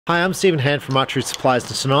Hi, I'm Stephen Hand from Archery Supplies,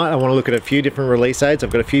 and tonight I want to look at a few different release aids. I've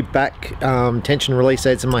got a few back tension release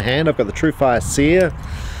aids in my hand. I've got the TRU Fire Sear.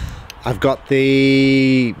 I've got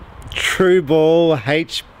the TRU Ball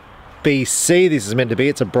HT. This is meant to be,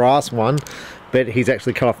 it's a brass one, but he's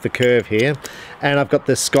actually cut off the curve here. And I've got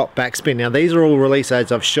the Scott Backspin. Now these are all release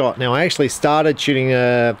aids I've shot. Now I actually started shooting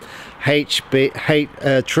a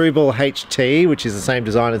TRU Ball HT, which is the same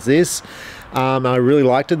design as this. I really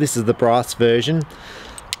liked it. This is the brass version.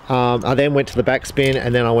 I then went to the Backspin,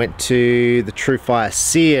 and then I went to the TRU Fire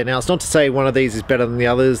Sear. Now it's not to say one of these is better than the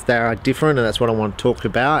others, they are different, and that's what I want to talk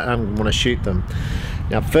about, and I want to shoot them.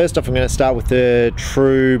 Now first off, I'm going to start with the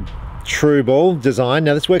TRU Ball design.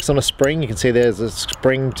 Now this works on a spring. You can see there's a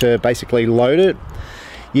spring to basically load it.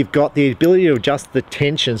 You've got the ability to adjust the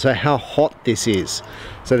tension, so how hot this is.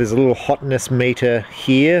 So there's a little hotness meter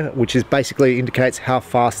here, which is basically indicates how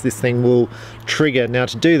fast this thing will trigger. Now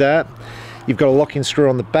to do that, you've got a locking screw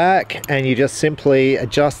on the back, and you just simply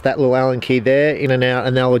adjust that little Allen key there in and out,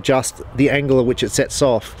 and they'll adjust the angle at which it sets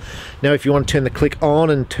off. Now if you want to turn the click on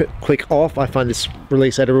and click off, I find this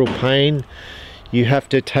release at a real pain. You have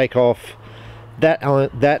to take off that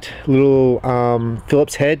little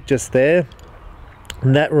Phillips head just there,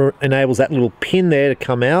 and that enables that little pin there to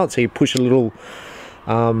come out. So you push a little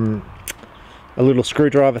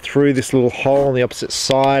screwdriver through this little hole on the opposite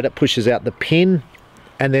side. It pushes out the pin,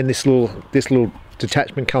 and then this little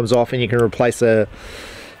detachment comes off, and you can replace turn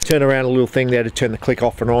around a little thing there to turn the click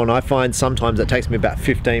off and on. I find sometimes it takes me about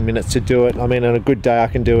 15 minutes to do it. I mean, on a good day I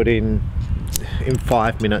can do it in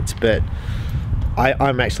 5 minutes, but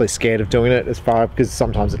I'm actually scared of doing it because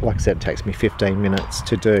sometimes, like I said, it takes me 15 minutes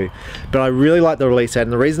to do. But I really like the release aid,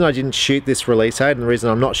 and the reason I didn't shoot this release aid, and the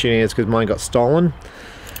reason I'm not shooting it, is because mine got stolen.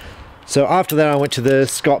 So after that I went to the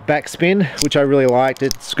Scott Backspin, which I really liked.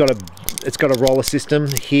 It's got a roller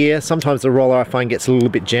system here. Sometimes the roller I find gets a little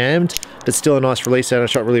bit jammed, but still a nice release aid. I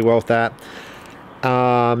shot really well with that.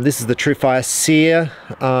 This is the TRU Fire Sear,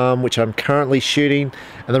 which I'm currently shooting,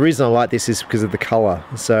 and the reason I like this is because of the color.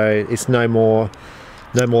 So it's no more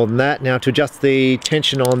than that. Now to adjust the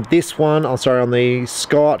tension on this one, on the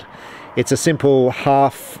Scott, it's a simple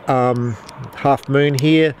half moon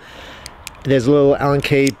here. There's a little Allen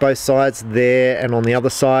key both sides there, and on the other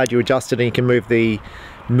side you adjust it, and you can move the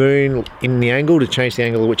moon in the angle to change the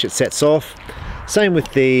angle at which it sets off. Same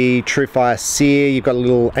with the TRU Fire Sear. You've got a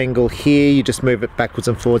little angle here, you just move it backwards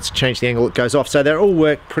and forwards to change the angle it goes off. So they all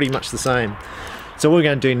work pretty much the same. So what we're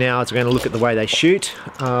going to do now is we're going to look at the way they shoot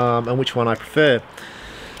and which one I prefer.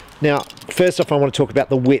 Now first off, I want to talk about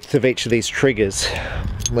the width of each of these triggers.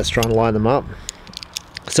 Let's try and line them up.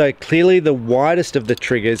 So clearly the widest of the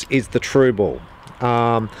triggers is the TRU Ball.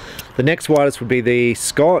 The next widest would be the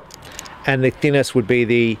Scott, and the thinnest would be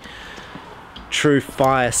the TRU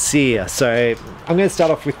Fire Sear. So I'm going to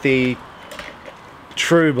start off with the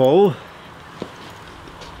TRU Ball.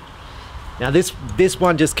 Now this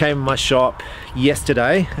one just came in my shop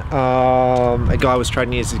yesterday. A guy was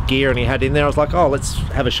trading his gear and he had it in there. I was like, oh, let's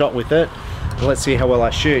have a shot with it and let's see how well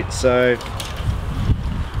I shoot. So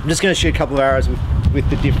I'm just going to shoot a couple of arrows with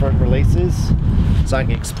the different releases so I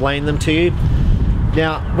can explain them to you.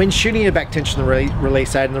 Now, when shooting a back tension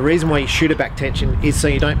release aid, and the reason why you shoot a back tension is so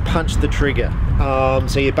you don't punch the trigger.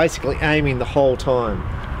 So you're basically aiming the whole time.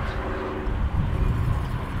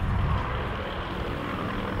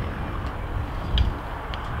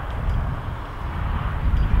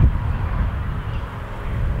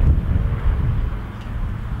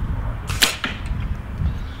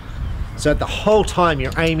 So the whole time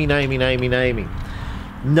you're aiming.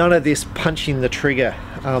 None of this punching the trigger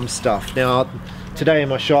stuff. Now, today in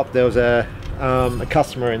my shop there was a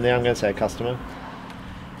customer in there, I'm going to say a customer,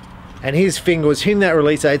 and his finger was hitting that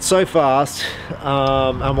release aid so fast.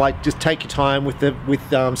 I'm like, just take your time with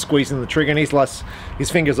squeezing the trigger, and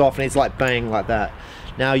his finger's off and he's like bang like that.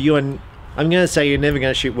 Now I'm going to say you're never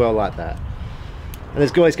going to shoot well like that. And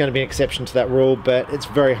there's always going to be an exception to that rule, but it's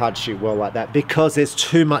very hard to shoot well like that because there's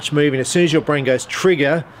too much moving. As soon as your brain goes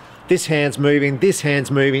trigger, this hand's moving,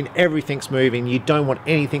 everything's moving. You don't want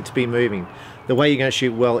anything to be moving. The way you're going to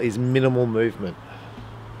shoot well is minimal movement.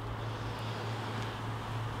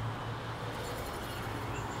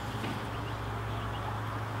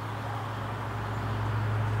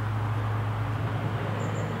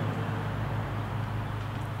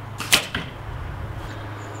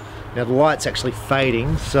 Now the light's actually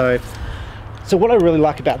fading, so what I really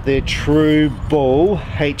like about the TRU Ball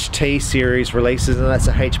HT series releases, and that's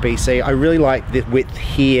a HBC, I really like the width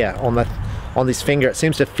here on this finger. It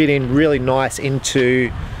seems to fit in really nice into,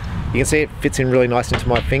 you can see it fits in really nice into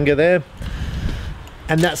my finger there.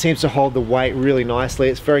 and that seems to hold the weight really nicely.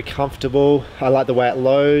 It's very comfortable. I like the way it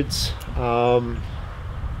loads.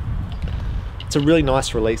 It's a really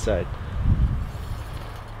nice release aid.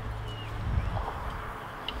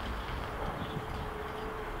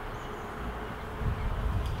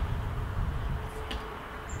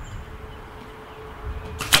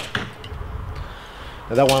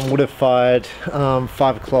 Now that one would have fired 5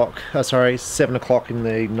 o'clock, sorry, 7 o'clock in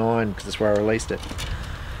the 9, because that's where I released it.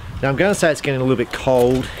 Now I'm going to say it's getting a little bit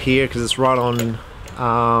cold here because it's right on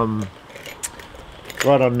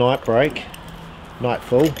night break,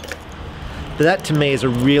 nightfall. But that to me is a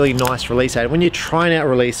really nice release aid. When you're trying out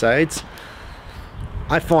release aids,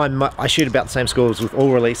 I find I shoot about the same scores with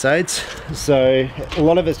all release aids. So a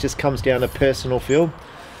lot of it just comes down to personal feel.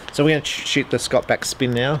 So we're going to shoot the Scott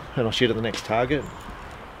Backspin now, and I'll shoot at the next target.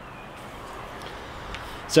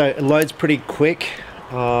 So it loads pretty quick.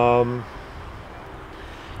 I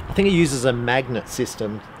think it uses a magnet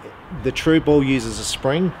system. The TRU Ball uses a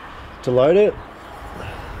spring to load it.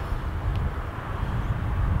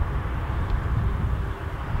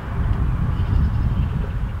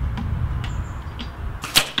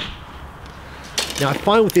 Now I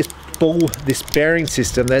find with this ball, this bearing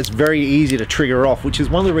system, that it's very easy to trigger off, which is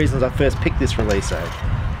one of the reasons I first picked this release aid.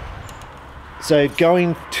 So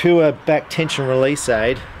going to a back tension release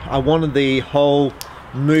aid, I wanted the whole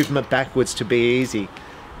movement backwards to be easy,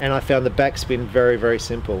 and I found the backspin very, very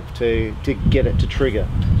simple to get it to trigger.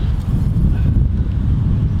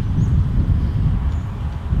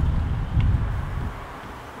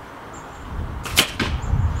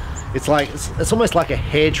 It's almost like a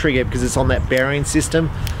hair trigger because it's on that bearing system.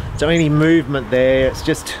 So any movement there, it's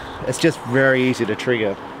just very easy to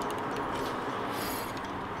trigger.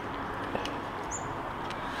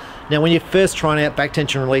 Now when you're first trying out back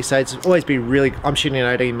tension release aids, always be really, I'm shooting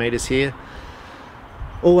at 18 meters here,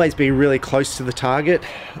 always be really close to the target,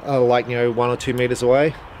 like 1 or 2 meters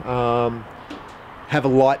away. Have a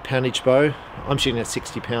light poundage bow. I'm shooting a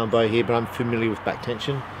 60-pound bow here, but I'm familiar with back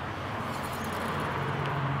tension.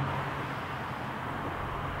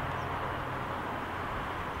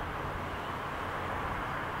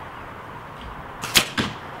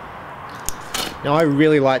 Now I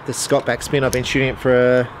really like the Scott Backspin. I've been shooting it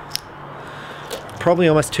for probably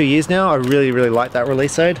almost 2 years now. I really, really like that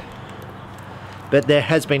release aid. But there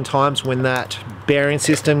has been times when that bearing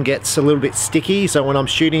system gets a little bit sticky, so when I'm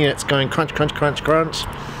shooting it, it's going crunch, crunch, crunch, crunch.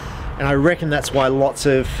 And I reckon that's why lots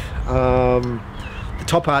of the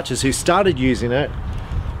top archers who started using it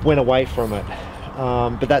went away from it.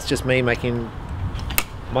 But that's just me making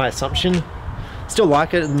my assumption. Still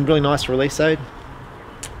like it, and really nice release aid.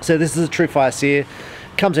 So this is a TRU Fire Sear.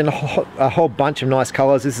 Comes in a whole bunch of nice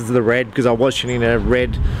colors. This is the red because I was shooting a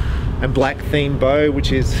red and black theme bow,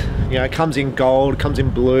 which is, it comes in gold, it comes in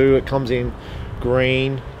blue, it comes in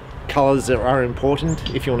green. Colors that are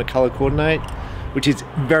important if you want to color coordinate, which is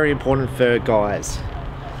very important for guys.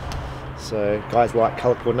 So guys like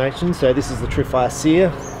color coordination. So this is the TRU Fire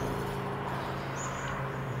Sear.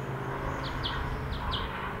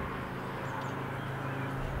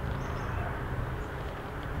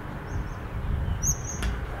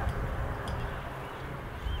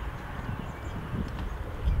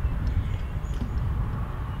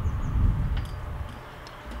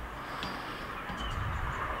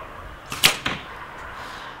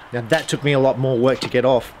 Now that took me a lot more work to get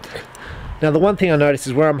off. Now the one thing I noticed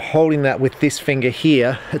is where I'm holding that with this finger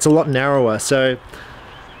here, it's a lot narrower. So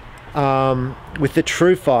with the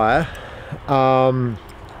TRU Fire,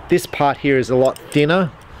 this part here is a lot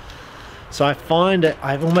thinner. So I find that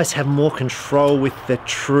I almost have more control with the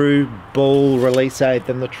TRU Ball release aid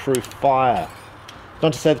than the TRU Fire.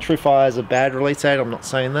 Not to say the TRU Fire is a bad release aid, I'm not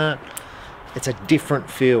saying that. It's a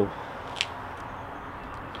different feel.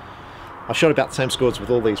 I've shot about the same scores with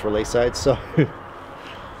all these release aids, so but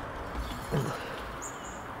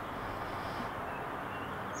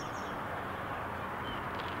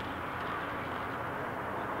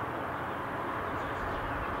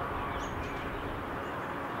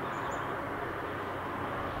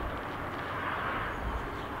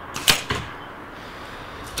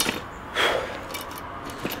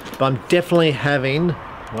I'm definitely having,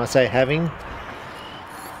 when I say having,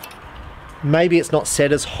 maybe it's not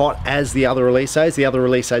set as hot as the other release aids. The other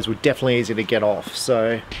release aids were definitely easy to get off.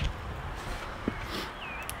 So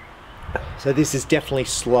this is definitely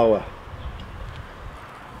slower.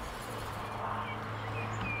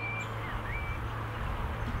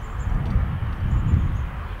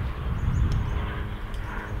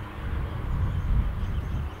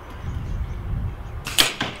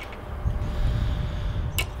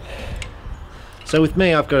 So with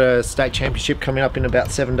me, I've got a state championship coming up in about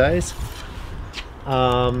 7 days.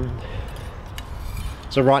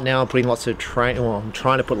 So right now I'm putting lots of training, well, I'm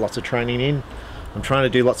trying to put lots of training in. I'm trying to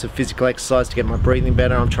do lots of physical exercise to get my breathing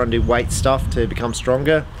better. I'm trying to do weight stuff to become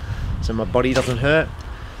stronger so my body doesn't hurt.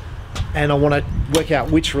 And I want to work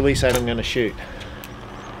out which release aid I'm going to shoot.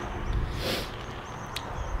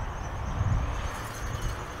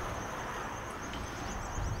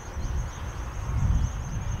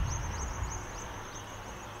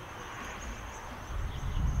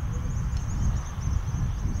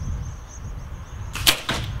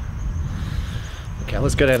 Okay,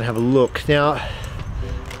 let's go down and have a look. Now,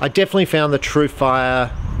 I definitely found the TRU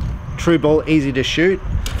Ball easy to shoot.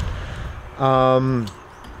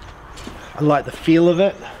 I like the feel of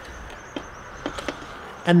it.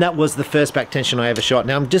 And that was the first back tension I ever shot.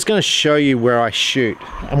 Now I'm just going to show you where I shoot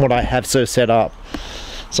and what I have so set up.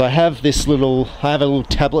 So I have a little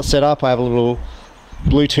tablet set up. I have a little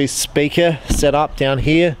Bluetooth speaker set up down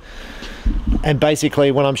here. And basically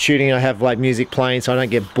when I'm shooting I have like music playing so I don't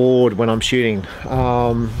get bored when I'm shooting.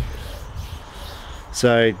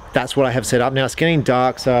 So that's what I have set up. Now it's getting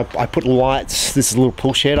dark, so I put lights. This is a little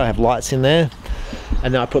pull shed, I have lights in there.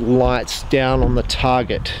 And then I put lights down on the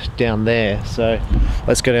target down there. So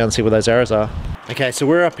let's go down and see where those arrows are. Okay, so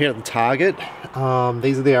we're up here at the target.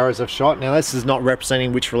 These are the arrows I've shot. Now this is not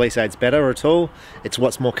representing which release aid's better at all. It's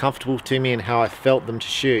what's more comfortable to me and how I felt them to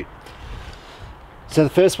shoot. So the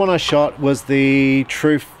first one I shot was the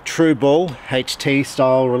TRU Ball HT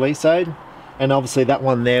style release aid. And obviously that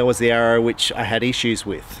one there was the arrow which I had issues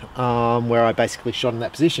with, where I basically shot in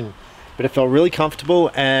that position. But it felt really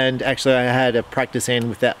comfortable, and actually I had a practice end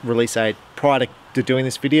with that release aid prior to doing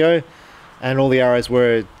this video, and all the arrows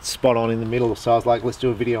were spot on in the middle, so I was like, let's do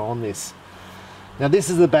a video on this. Now this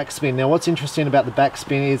is the backspin. Now what's interesting about the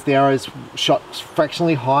backspin is the arrows shot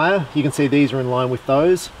fractionally higher. You can see these are in line with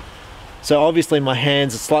those. So obviously my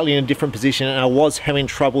hands are slightly in a different position, and I was having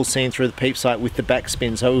trouble seeing through the peep sight with the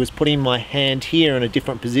backspin, so it was putting my hand here in a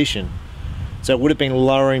different position. So it would have been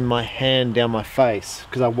lowering my hand down my face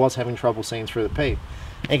because I was having trouble seeing through the peep.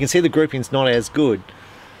 And you can see the grouping's not as good.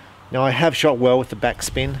 Now I have shot well with the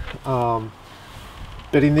backspin,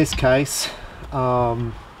 but in this case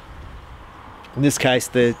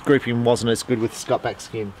the grouping wasn't as good with Scott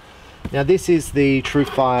Backspin. Now this is the TRU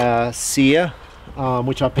Fire Sear,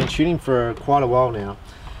 which I've been shooting for quite a while now.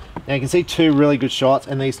 Now you can see two really good shots,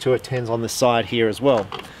 and these two are 10s on the side here as well.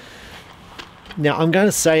 Now I'm going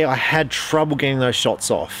to say I had trouble getting those shots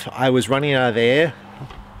off. I was running out of air,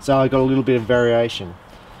 so I got a little bit of variation.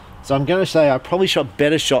 So I'm going to say I probably shot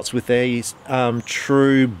better shots with these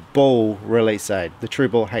TRU Ball release aid, the TRU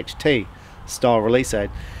Ball HT style release aid.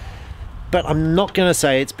 But I'm not going to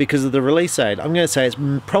say it's because of the release aid. I'm going to say it's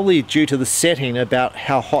probably due to the setting about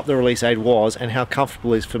how hot the release aid was and how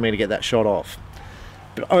comfortable it is for me to get that shot off.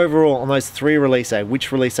 But overall, on those three release aid,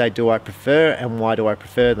 which release aid do I prefer and why do I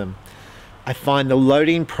prefer them? I find the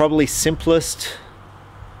loading probably simplest.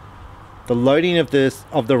 The loading of the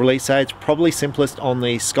release aids probably simplest on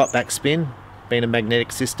the Scott Backspin, being a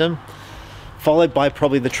magnetic system, followed by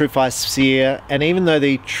probably the TRU Fire Sear. And even though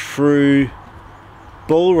the TRU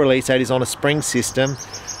Ball release aid is on a spring system,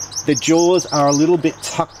 the jaws are a little bit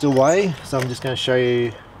tucked away. So I'm just going to show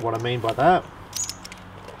you what I mean by that.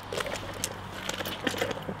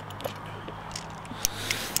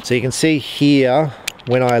 So you can see here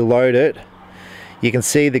when I load it, you can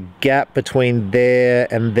see the gap between there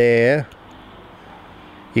and there.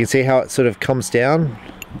 You can see how it sort of comes down.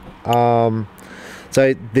 So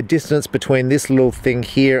the distance between this little thing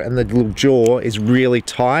here and the little jaw is really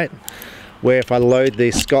tight, where if I load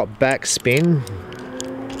the Scott Backspin,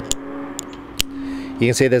 you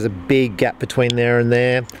can see there's a big gap between there and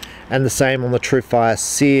there. And the same on the TRU Fire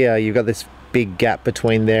Sear, you've got this big gap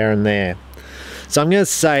between there and there. So I'm going to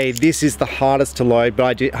say this is the hardest to load,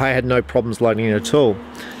 but I had no problems loading it at all.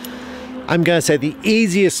 I'm going to say the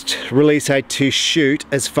easiest release aid to shoot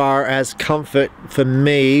as far as comfort for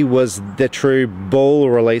me was the TRU Ball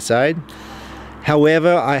release aid.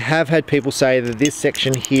 However, I have had people say that this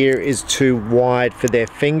section here is too wide for their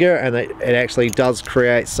finger, and it actually does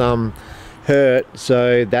create some hurt,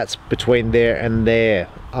 so that's between there and there.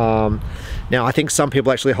 Now I think some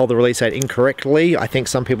people actually hold the release aid incorrectly. I think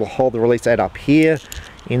some people hold the release aid up here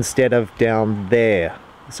instead of down there.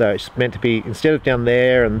 So it's meant to be, instead of down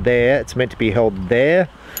there and there, it's meant to be held there.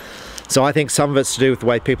 So I think some of it's to do with the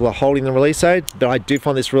way people are holding the release aid, but I do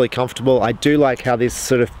find this really comfortable. I do like how this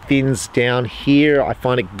sort of thins down here. I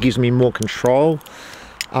find it gives me more control.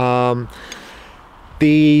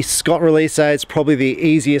 The Scott release aid is probably the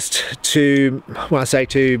easiest to, when I say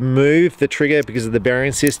to move the trigger because of the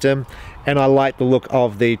bearing system, and I like the look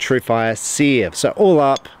of the TRU Fire Sear. So all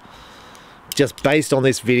up, just based on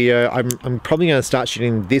this video, I'm probably going to start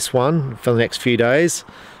shooting this one for the next few days,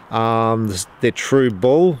 the TRU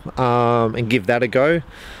Ball, and give that a go.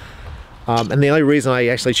 And the only reason I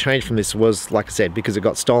actually changed from this was, like I said, because it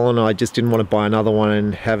got stolen. I just didn't want to buy another one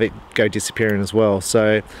and have it go disappearing as well.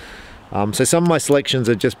 So, so some of my selections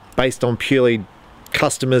are just based on purely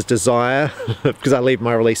customers' desire, because I leave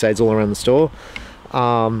my release aids all around the store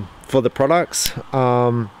for the products.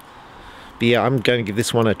 But yeah, I'm going to give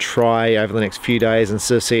this one a try over the next few days and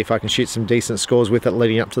see if I can shoot some decent scores with it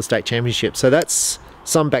leading up to the state championship. So that's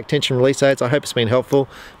some back tension release aids. I hope it's been helpful,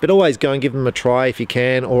 but always go and give them a try if you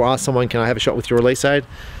can, or ask someone, can I have a shot with your release aid?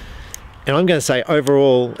 And I'm going to say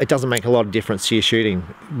overall it doesn't make a lot of difference to your shooting.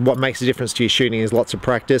 What makes a difference to your shooting is lots of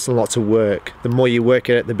practice and lots of work. The more you work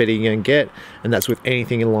at it, the better you're going to get, and that's with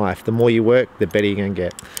anything in life. The more you work, the better you're going to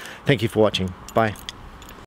get. Thank you for watching. Bye.